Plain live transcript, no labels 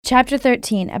Chapter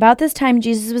 13. About this time,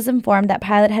 Jesus was informed that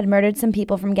Pilate had murdered some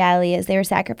people from Galilee as they were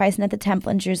sacrificing at the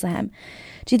temple in Jerusalem.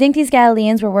 Do you think these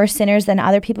Galileans were worse sinners than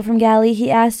other people from Galilee,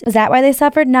 he asked. Was that why they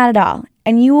suffered? Not at all.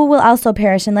 And you will also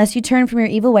perish unless you turn from your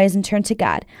evil ways and turn to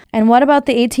God. And what about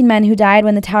the 18 men who died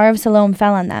when the Tower of Siloam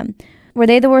fell on them? Were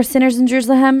they the worst sinners in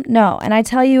Jerusalem? No. And I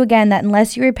tell you again that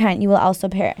unless you repent, you will also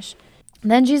perish.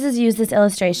 Then Jesus used this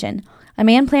illustration. A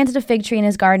man planted a fig tree in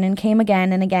his garden and came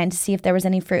again and again to see if there was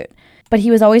any fruit. But he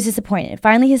was always disappointed.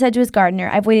 Finally, he said to his gardener,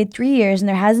 I've waited 3 years and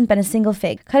there hasn't been a single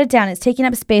fig. Cut it down. It's taking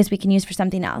up space we can use for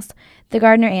something else. The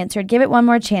gardener answered, Give it one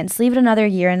more chance. Leave it another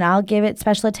year and I'll give it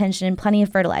special attention and plenty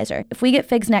of fertilizer. If we get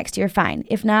figs next year, fine.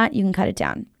 If not, you can cut it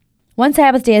down. One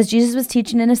Sabbath day, as Jesus was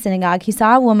teaching in a synagogue, he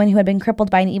saw a woman who had been crippled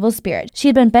by an evil spirit. She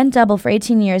had been bent double for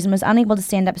 18 years and was unable to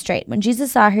stand up straight. When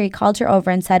Jesus saw her, he called her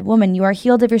over and said, Woman, you are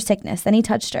healed of your sickness. Then he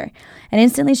touched her, and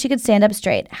instantly she could stand up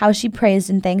straight. How she praised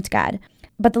and thanked God.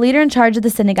 But the leader in charge of the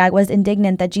synagogue was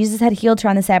indignant that Jesus had healed her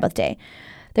on the Sabbath day.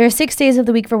 There are 6 days of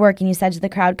the week for working, he said to the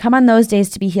crowd. Come on those days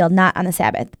to be healed, not on the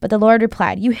Sabbath. But the Lord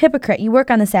replied, You hypocrite, you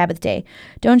work on the Sabbath day.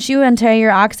 Don't you untie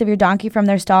your ox of your donkey from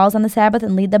their stalls on the Sabbath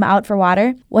and lead them out for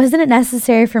water? Wasn't it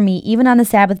necessary for me, even on the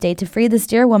Sabbath day, to free this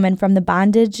dear woman from the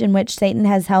bondage in which Satan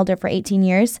has held her for 18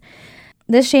 years?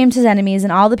 This shamed his enemies,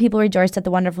 and all the people rejoiced at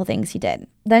the wonderful things he did.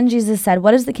 Then Jesus said,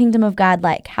 What is the kingdom of God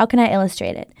like? How can I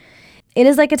illustrate it? It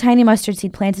is like a tiny mustard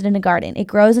seed planted in a garden. It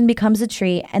grows and becomes a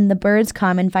tree, and the birds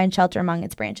come and find shelter among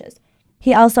its branches.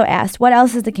 He also asked, What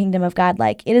else is the kingdom of God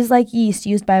like? It is like yeast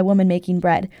used by a woman making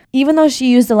bread. Even though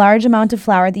she used a large amount of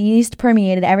flour, the yeast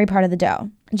permeated every part of the dough.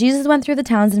 Jesus went through the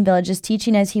towns and villages,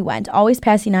 teaching as he went, always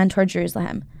passing on toward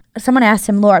Jerusalem. Someone asked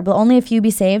him, Lord, will only a few be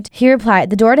saved? He replied,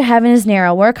 The door to heaven is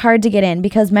narrow. Work hard to get in,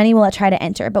 because many will try to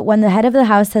enter. But when the head of the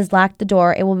house has locked the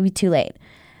door, it will be too late.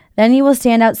 Then you will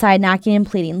stand outside knocking and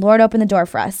pleading, Lord, open the door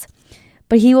for us.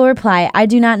 But he will reply, I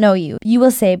do not know you. You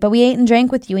will say, But we ate and drank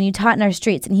with you, and you taught in our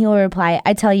streets. And he will reply,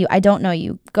 I tell you, I don't know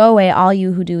you. Go away, all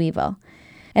you who do evil.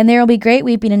 And there will be great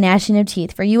weeping and gnashing of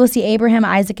teeth, for you will see Abraham,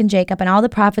 Isaac, and Jacob, and all the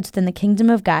prophets within the kingdom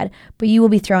of God, but you will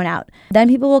be thrown out. Then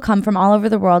people will come from all over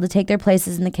the world to take their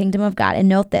places in the kingdom of God. And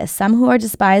note this, some who are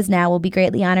despised now will be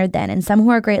greatly honored then, and some who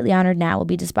are greatly honored now will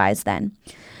be despised then.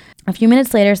 A few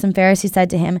minutes later, some Pharisees said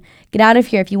to him, Get out of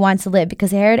here if you want to live,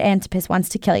 because Herod Antipas wants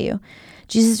to kill you.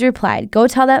 Jesus replied, Go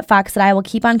tell that fox that I will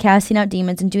keep on casting out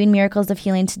demons and doing miracles of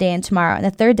healing today and tomorrow, and the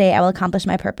third day I will accomplish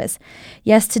my purpose.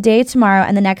 Yes, today, tomorrow,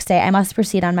 and the next day I must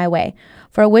proceed on my way.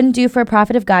 For it wouldn't do for a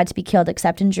prophet of God to be killed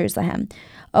except in Jerusalem.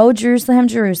 O Jerusalem,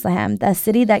 Jerusalem, the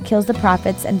city that kills the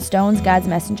prophets and stones God's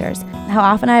messengers. How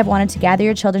often I have wanted to gather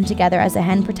your children together as a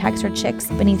hen protects her chicks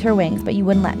beneath her wings, but you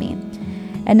wouldn't let me.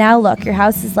 And now look, your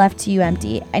house is left to you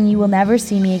empty, and you will never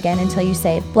see me again until you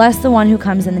say, Bless the one who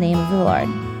comes in the name of the Lord.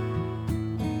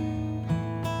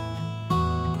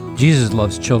 Jesus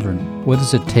loves children. What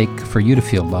does it take for you to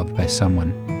feel loved by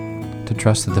someone? To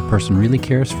trust that the person really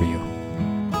cares for you?